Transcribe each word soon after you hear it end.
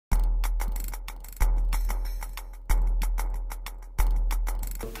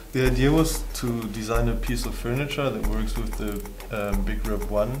The idea was to design a piece of furniture that works with the BigRep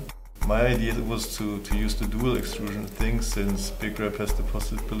ONE. My idea was to use the dual extrusion thing, since BigRep has the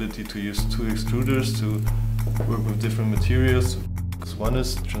possibility to use two extruders to work with different materials. One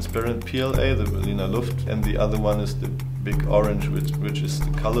is transparent PLA, the Berliner Luft, and the other one is the Big Orange, which is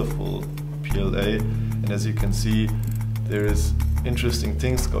the colorful PLA. And as you can see, there is interesting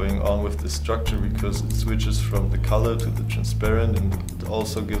things going on with the structure, because it switches from the color to the transparent, and it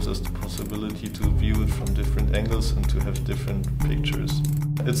also gives us the possibility to view it from different angles and to have different pictures.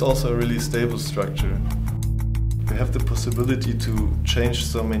 It's also a really stable structure. You have the possibility to change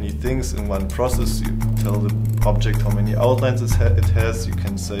so many things in one process. You tell the object how many outlines it has, you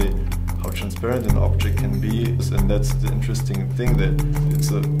can say how transparent an object can be, and that's the interesting thing, that it's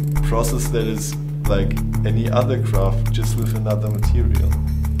a process that is like any other craft, just with another material.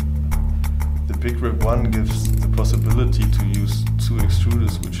 The BigRep ONE gives the possibility to use two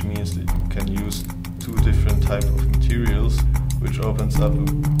extruders, which means that you can use two different types of materials, which opens up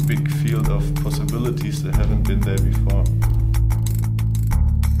a big field of possibilities that haven't been there before.